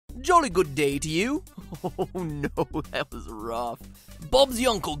jolly good day to you. Oh no, that was rough. Bob's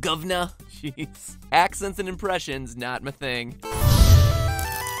your uncle, governor. Jeez. Accents and impressions, not my thing.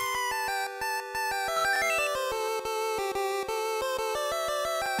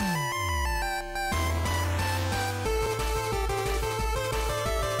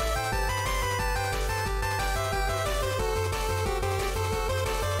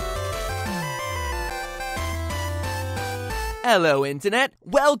 Hello, Internet.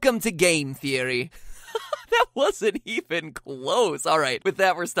 Welcome to Game Theory. That wasn't even close. All right, with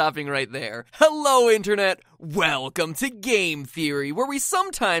that, we're stopping right there. Hello, Internet. Welcome to Game Theory, where we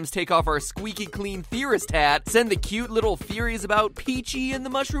sometimes take off our squeaky clean theorist hat, send the cute little theories about Peachy and the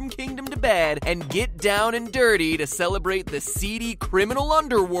Mushroom Kingdom to bed, and get down and dirty to celebrate the seedy criminal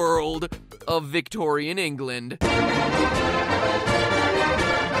underworld of Victorian England.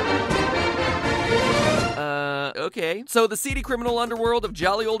 Okay. So the seedy criminal underworld of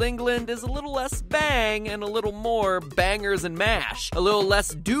jolly old England is a little less bang and a little more bangers and mash. A little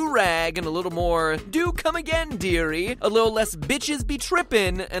less do-rag and a little more do come again, dearie. A little less bitches be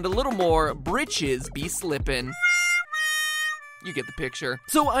trippin' and a little more britches be slippin'. You get the picture.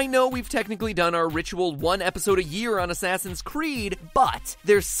 So I know we've technically done our ritual 1 episode a year on Assassin's Creed, but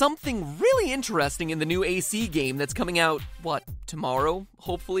there's something really interesting in the new AC game that's coming out, tomorrow?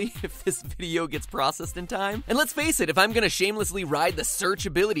 Hopefully, if this video gets processed in time. And let's face it, if I'm gonna shamelessly ride the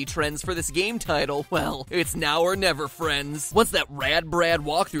searchability trends for this game title, well, it's now or never, friends. Once that Rad Brad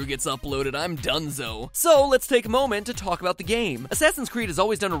walkthrough gets uploaded, I'm donezo. So let's take a moment to talk about the game. Assassin's Creed has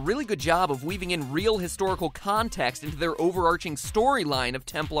always done a really good job of weaving in real historical context into their overarching storyline of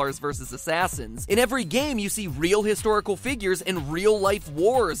Templars versus Assassins. In every game, you see real historical figures and real-life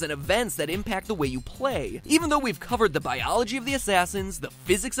wars and events that impact the way you play. Even though we've covered the biology of the Assassins, the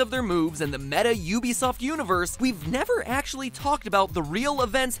physics of their moves, and the meta Ubisoft universe, we've never actually talked about the real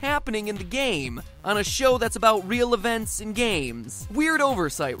events happening in the game on a show that's about real events in games. Weird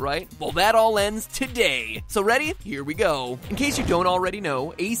oversight, right? Well, that all ends today. So ready? Here we go. In case you don't already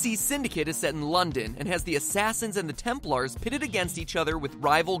know, AC Syndicate is set in London and has the Assassins and the Templars pitted against each other with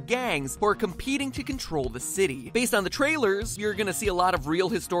rival gangs who are competing to control the city. Based on the trailers, you're gonna see a lot of real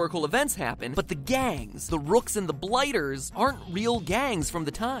historical events happen, but the gangs, the Rooks and the Blighters, aren't real gangs from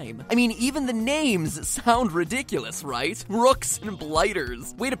the time. I mean, even the names sound ridiculous, right? Rooks and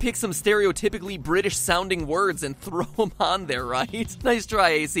Blighters. Way to pick some stereotypically British-sounding words and throw them on there, right? Nice try,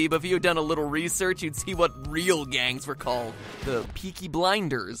 AC, but if you had done a little research, you'd see what real gangs were called. The Peaky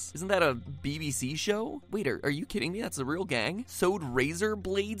Blinders. Isn't that a BBC show? Wait, are you kidding me? That's a real gang? Sewed razor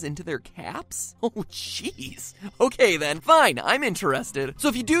blades into their caps? Oh, jeez. Okay then, fine, I'm interested. So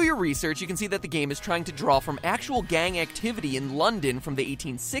if you do your research, you can see that the game is trying to draw from actual gang activity in London from the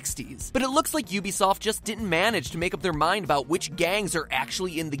 1860s. But it looks like Ubisoft just didn't manage to make up their mind about which gangs are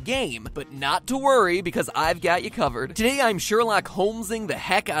actually in the game. But not to worry, because I've got you covered. Today I'm Sherlock Holmesing the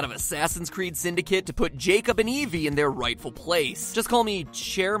heck out of Assassin's Creed Syndicate to put Jacob and Evie in their rightful place. Just call me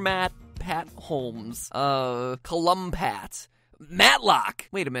Chairmat Pat Holmes. Columpat. Matlock!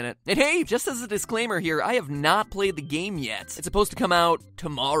 Wait a minute. And hey, just as a disclaimer here, I have not played the game yet. It's supposed to come out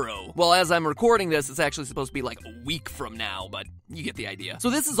tomorrow. Well, as I'm recording this, it's actually supposed to be like a week from now, but you get the idea. So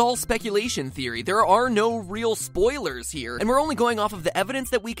this is all speculation theory. There are no real spoilers here, and we're only going off of the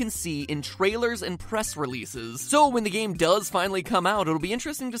evidence that we can see in trailers and press releases. So when the game does finally come out, it'll be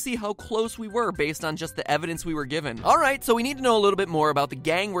interesting to see how close we were based on just the evidence we were given. Alright, so we need to know a little bit more about the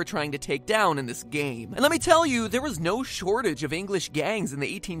gang we're trying to take down in this game. And let me tell you, there was no shortage of English gangs in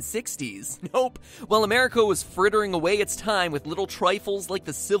the 1860s. Nope. While America was frittering away its time with little trifles like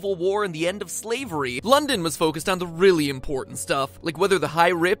the Civil War and the end of slavery, London was focused on the really important stuff, like whether the High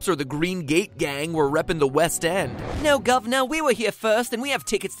Rips or the Green Gate gang were repping the West End. No, governor, we were here first and we have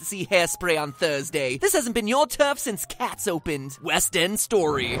tickets to see Hairspray on Thursday. This hasn't been your turf since Cats opened. West End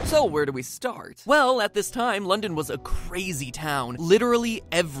story. So where do we start? Well, at this time, London was a crazy town. Literally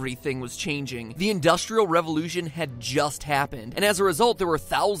everything was changing. The Industrial Revolution had just happened. And as a result, there were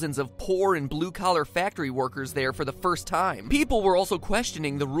thousands of poor and blue-collar factory workers there for the first time. People were also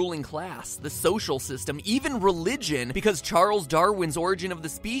questioning the ruling class, the social system, even religion, because Charles Darwin's Origin of the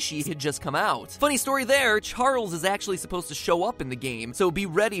Species had just come out. Funny story there, Charles is actually supposed to show up in the game, so be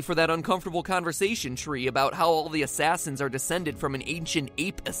ready for that uncomfortable conversation tree about how all the assassins are descended from an ancient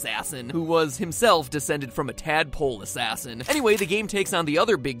ape assassin, who was himself descended from a tadpole assassin. Anyway, the game takes on the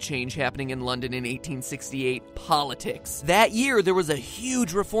other big change happening in London in 1868, politics. That That year, there was a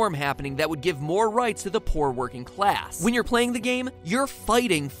huge reform happening that would give more rights to the poor working class. When you're playing the game, you're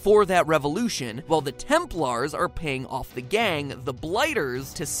fighting for that revolution, while the Templars are paying off the gang, the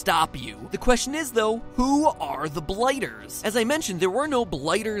Blighters, to stop you. The question is, though, who are the Blighters? As I mentioned, there were no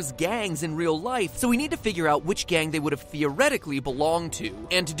Blighters gangs in real life, so we need to figure out which gang they would have theoretically belonged to.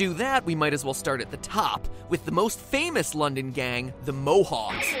 And to do that, we might as well start at the top, with the most famous London gang, the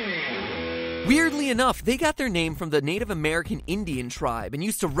Mohawks. Weirdly enough, they got their name from the Native American Indian tribe and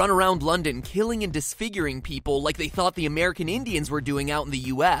used to run around London killing and disfiguring people like they thought the American Indians were doing out in the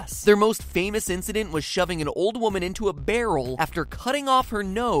US. Their most famous incident was shoving an old woman into a barrel after cutting off her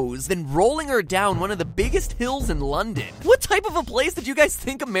nose, then rolling her down one of the biggest hills in London. What type of a place did you guys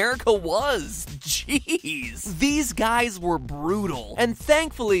think America was? Jeez. These guys were brutal. And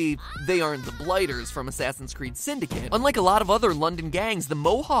thankfully, they aren't the Blighters from Assassin's Creed Syndicate. Unlike a lot of other London gangs, the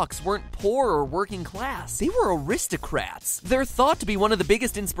Mohawks weren't poor or working class. They were aristocrats. They're thought to be one of the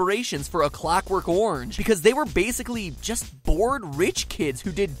biggest inspirations for A Clockwork Orange because they were basically just bored rich kids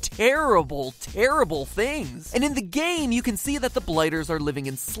who did terrible, terrible things. And in the game, you can see that the Blighters are living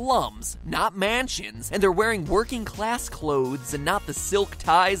in slums, not mansions, and they're wearing working class clothes and not the silk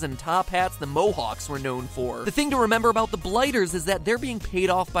ties and top hats the Mohawks were known for. The thing to remember about the Blighters is that they're being paid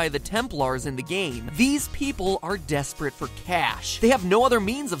off by the Templars in the game. These people are desperate for cash. They have no other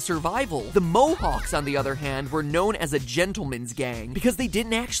means of survival. The Mohawks, on the other hand, were known as a gentleman's gang because they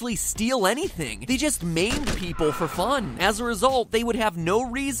didn't actually steal anything. They just maimed people for fun. As a result, they would have no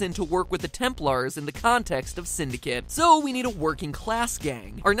reason to work with the Templars in the context of Syndicate. So we need a working class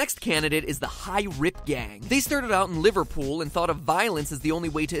gang. Our next candidate is the High Rip Gang. They started out in Liverpool and thought of violence as the only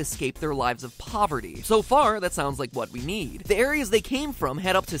way to escape their lives of poverty. So far, that sounds like what we need. The areas they came from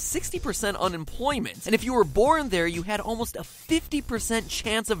had up to 60% unemployment, and if you were born there, you had almost a 50%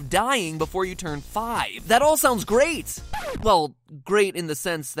 chance of dying before you turned 5. That all sounds great! Well, great in the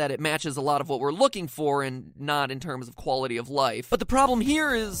sense that it matches a lot of what we're looking for and not in terms of quality of life. But the problem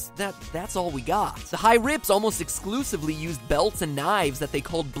here is that that's all we got. The High Rips almost exclusively used belts and knives that they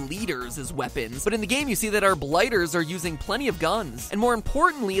called bleeders as weapons, but in the game you see that our Blighters are using plenty of guns. And more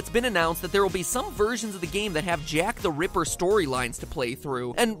importantly, it's been announced that there will be some versions of the game that have Jack the Ripper storylines to play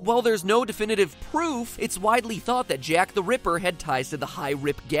through. And while there's no definitive proof, it's widely thought that Jack the Ripper had ties to the High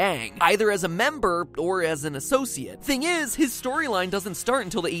Rip gang, either as a member or as an associate. Thing is, his storyline doesn't start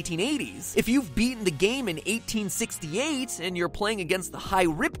until the 1880s. If you've beaten the game in 1868 and you're playing against the High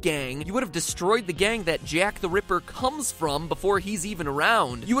Rip gang, you would have destroyed the gang that Jack the Ripper comes from before he's even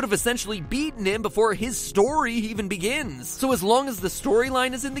around. You would have essentially beaten him before his story even begins. So as long as the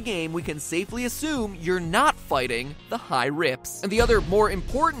storyline is in the game, we can safely assume you're not fighting the High Rips. And the other more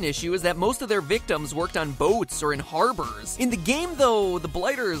important issue is that most of their victims worked on boats or in harbors. In the game though, the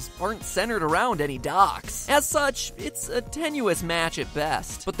Blighters aren't centered around any docks. As such, it's a tenuous match at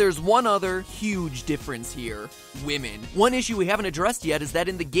best. But there's one other huge difference here: women. One issue we haven't addressed yet is that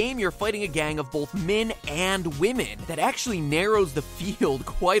in the game you're fighting a gang of both men and women. That actually narrows the field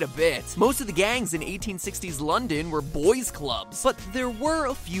quite a bit. Most of the gangs in 1860s London were boys' clubs, but there were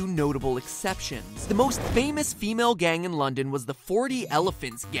a few notable exceptions. The most famous female gang in London was the 40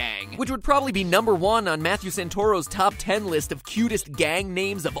 Elephants gang, which would probably be number 1 on Matthew Santoro's top 10 list of cutest gang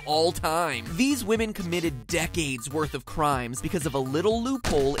names of all time. These women committed decades worth of crimes because of a little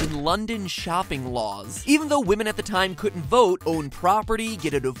loophole in London shopping laws. Even though women at the time couldn't vote, own property,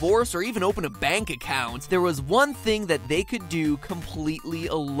 get a divorce, or even open a bank account, there was one thing that they could do completely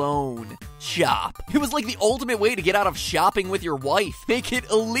alone: shop. It was like the ultimate way to get out of shopping with your wife. Make it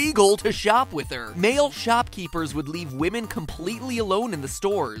illegal to shop with her. Male shopkeepers would leave women completely alone in the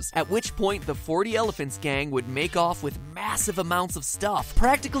stores, at which point the 40 Elephants gang would make off with massive amounts of stuff,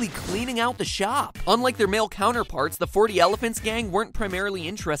 practically cleaning out the shop. Unlike their male counterparts, the 40 Elephants gang weren't primarily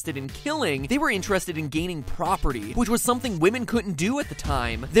interested in killing, they were interested in gaining property, which was something women couldn't do at the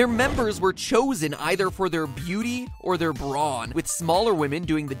time. Their members were chosen either for their beauty or their brawn, with smaller women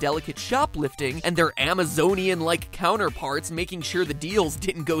doing the delicate shoplifting and their Amazonian-like counterparts making sure the deals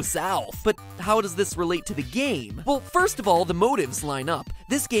didn't go south. But how does this relate to the game? Well, first of all, the motives line up.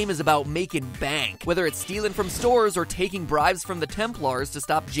 This game is about making bank, whether it's stealing from stores or taking bribes from the Templars to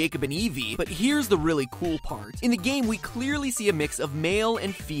stop Jacob and Evie. But here's the really cool part. In the game, we clearly see a mix of male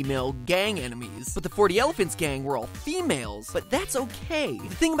and female gang enemies. But the 40 Elephants gang were all females, but that's okay.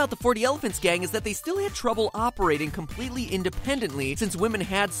 The thing about the 40 Elephants gang is that they still had trouble operating completely independently since women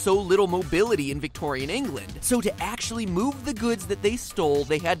had so little mobility in Victorian England. So to actually move the goods that they stole,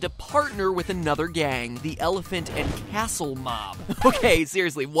 they had to partner with another gang, the Elephant and Castle Mob. Okay,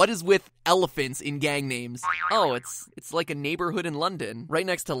 seriously, what is with elephants in gang names. Oh, it's like a neighborhood in London, right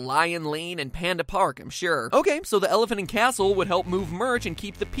next to Lion Lane and Panda Park, I'm sure. Okay, so the Elephant and Castle would help move merch and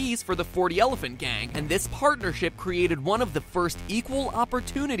keep the peace for the 40 Elephant Gang, and this partnership created one of the first equal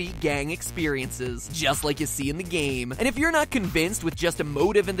opportunity gang experiences, just like you see in the game. And if you're not convinced with just a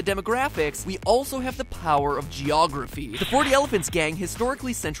motive and the demographics, we also have the power of geography. The 40 Elephants Gang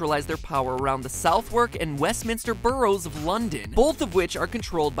historically centralized their power around the Southwark and Westminster boroughs of London, both of which are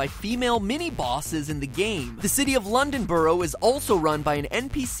controlled by female mini-bosses in the game. The City of London borough is also run by an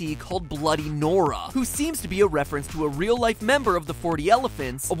NPC called Bloody Nora, who seems to be a reference to a real-life member of the 40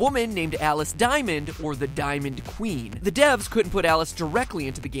 Elephants, a woman named Alice Diamond, or the Diamond Queen. The devs couldn't put Alice directly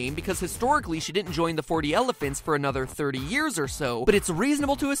into the game because historically she didn't join the 40 Elephants for another 30 years or so, but it's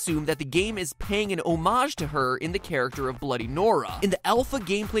reasonable to assume that the game is paying an homage to her in the character of Bloody Nora. In the alpha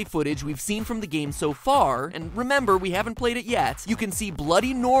gameplay footage we've seen from the game so far, and remember, we haven't played it yet, you can see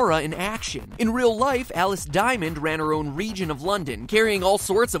Bloody Nora in action. In real life, Alice Diamond ran her own region of London, carrying all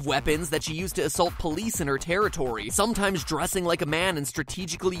sorts of weapons that she used to assault police in her territory, sometimes dressing like a man and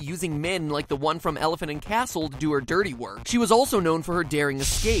strategically using men like the one from Elephant and Castle to do her dirty work. She was also known for her daring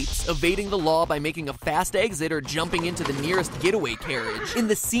escapes, evading the law by making a fast exit or jumping into the nearest getaway carriage. In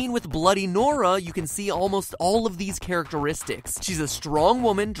the scene with Bloody Nora, you can see almost all of these characteristics. She's a strong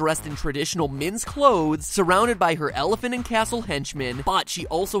woman dressed in traditional men's clothes, surrounded by her Elephant and Castle henchmen, but she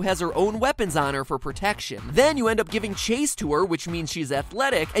also has her own weapons on her for protection. Then you end up giving chase to her, which means she's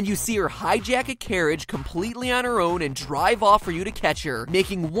athletic, and you see her hijack a carriage completely on her own and drive off for you to catch her,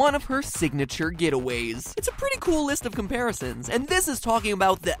 making one of her signature getaways. It's a pretty cool list of comparisons, and this is talking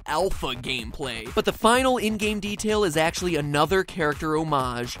about the alpha gameplay. But the final in-game detail is actually another character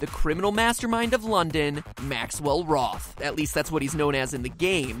homage, the criminal mastermind of London, Maxwell Roth. At least that's what he's known as in the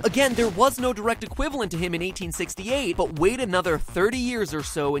game. Again, there was no direct equivalent to him in 1868, but wait another 30 years or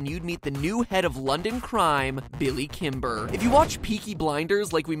so and you'd meet the new head of London crime, Billy Kimber. If you watch Peaky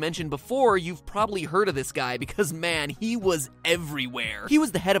Blinders, like we mentioned before, you've probably heard of this guy because, man, he was everywhere. He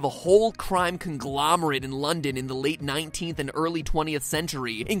was the head of a whole crime conglomerate in London in the late 19th and early 20th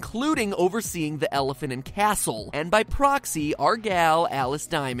century, including overseeing the Elephant and Castle, and by proxy, our gal, Alice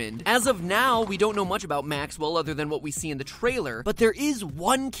Diamond. As of now, we don't know much about Maxwell other than what we see in the trailer, but there is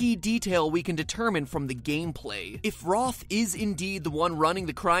one key detail we can determine from the gameplay. If Roth is indeed the one running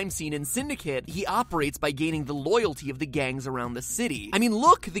the crime scene in Syndicate, he operates by gaining the loyalty of the gangs around the city. I mean,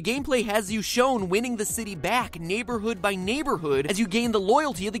 look, the gameplay has you shown winning the city back neighborhood by neighborhood as you gain the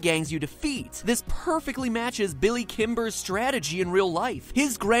loyalty of the gangs you defeat. This perfectly matches Billy Kimber's strategy in real life.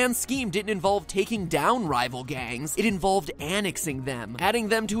 His grand scheme didn't involve taking down rival gangs, it involved annexing them, adding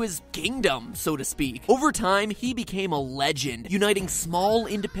them to his kingdom, so to speak. Over time, he became a legend, uniting small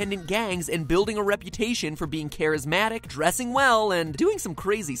independent gangs and building a reputation for being charismatic, dressing well, and doing some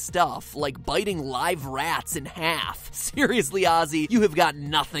crazy stuff, like biting live rats in half. Seriously, Ozzy, you have got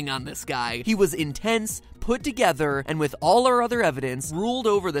nothing on this guy. He was intense, put together, and with all our other evidence, ruled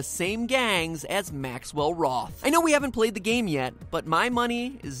over the same gangs as Maxwell Roth. I know we haven't played the game yet, but my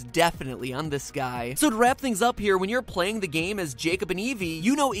money is definitely on this guy. So to wrap things up here, when you're playing the game as Jacob and Evie,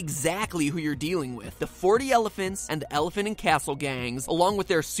 you know exactly who you're dealing with. The 40 Elephants and the Elephant and Castle gangs, along with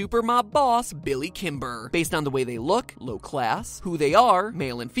their super mob boss, Billy Kimber. Based on the way they look, low class, who they are,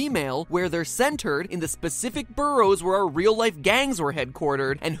 male and female, where they're centered in the specific boroughs where our real-life gangs were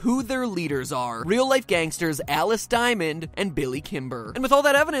headquartered, and who their leaders are. Real-life gangsters Alice Diamond and Billy Kimber. And with all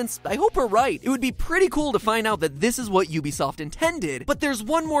that evidence, I hope we're right. It would be pretty cool to find out that this is what Ubisoft intended. But there's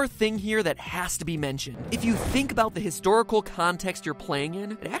one more thing here that has to be mentioned. If you think about the historical context you're playing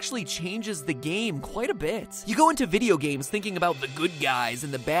in, it actually changes the game quite a bit. You go into video games thinking about the good guys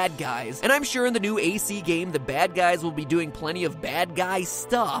and the bad guys, and I'm sure in the new AC game, the bad guys will be doing plenty of bad guy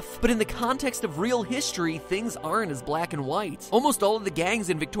stuff. But in the context of real history, things aren't as black and white. Almost all of the gangs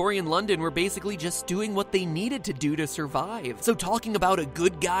in Victorian London were basically just doing what they needed to do to survive. So talking about a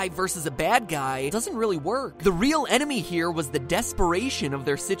good guy versus a bad guy doesn't really work. The real enemy here was the desperation of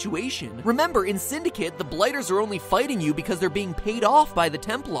their situation. Remember, in Syndicate, the Blighters are only fighting you because they're being paid off by the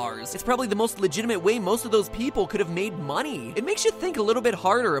Templars. It's probably the most legitimate way most of those people could have made money. It makes you think a little bit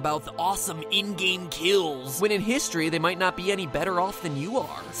harder about the awesome in-game kills, when in history they might not be any better off than you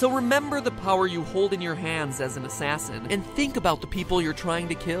are. So remember the power you hold in your hands as an assassin, and think about the people you're trying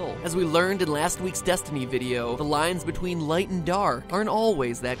to kill. As we learned in last week's Destiny video, the lines between light and dark aren't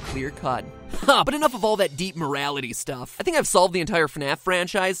always that clear-cut. But enough of all that deep morality stuff. I think I've solved the entire FNAF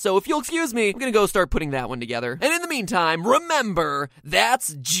franchise, so if you'll excuse me, I'm gonna go start putting that one together. And in the meantime, remember,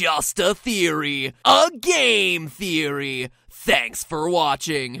 that's just a theory. A game theory. Thanks for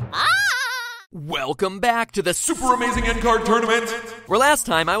watching. Welcome back to the Super Amazing End Card Tournament. Where last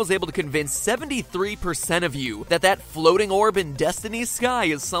time I was able to convince 73% of you that floating orb in Destiny's sky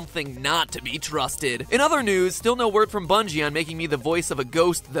is something not to be trusted. In other news, still no word from Bungie on making me the voice of a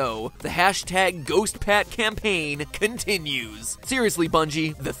ghost though. The hashtag GhostPat campaign continues. Seriously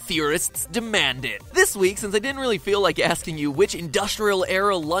Bungie, the theorists demand it. This week, since I didn't really feel like asking you which industrial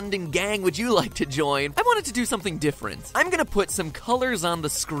era London gang would you like to join, I wanted to do something different. I'm gonna put some colors on the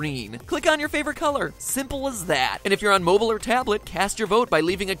screen. Click on your favorite color. Simple as that. And if you're on mobile or tablet, cast your vote by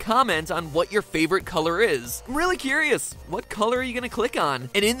leaving a comment on what your favorite color is. I'm really curious. What color are you gonna click on?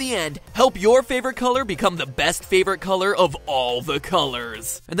 And in the end, help your favorite color become the best favorite color of all the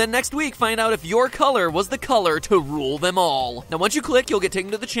colors. And then next week, find out if your color was the color to rule them all. Now once you click, you'll get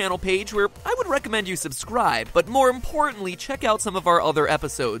taken to the channel page where I would recommend you subscribe, but more importantly, check out some of our other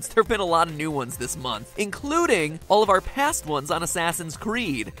episodes. There have been a lot of new ones this month, including all of our past ones on Assassin's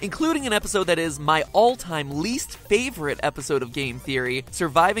Creed, including an episode that is my all-time least favorite episode of Game Theory,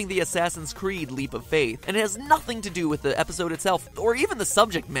 Surviving the Assassin's Creed Leap of Faith. And it has nothing to do with the episode itself, or even the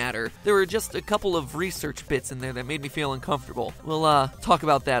subject matter. There were just a couple of research bits in there that made me feel uncomfortable. We'll talk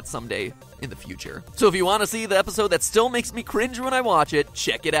about that someday in the future. So if you want to see the episode that still makes me cringe when I watch it,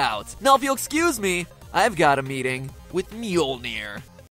 check it out. Now if you'll excuse me, I've got a meeting with Mjolnir.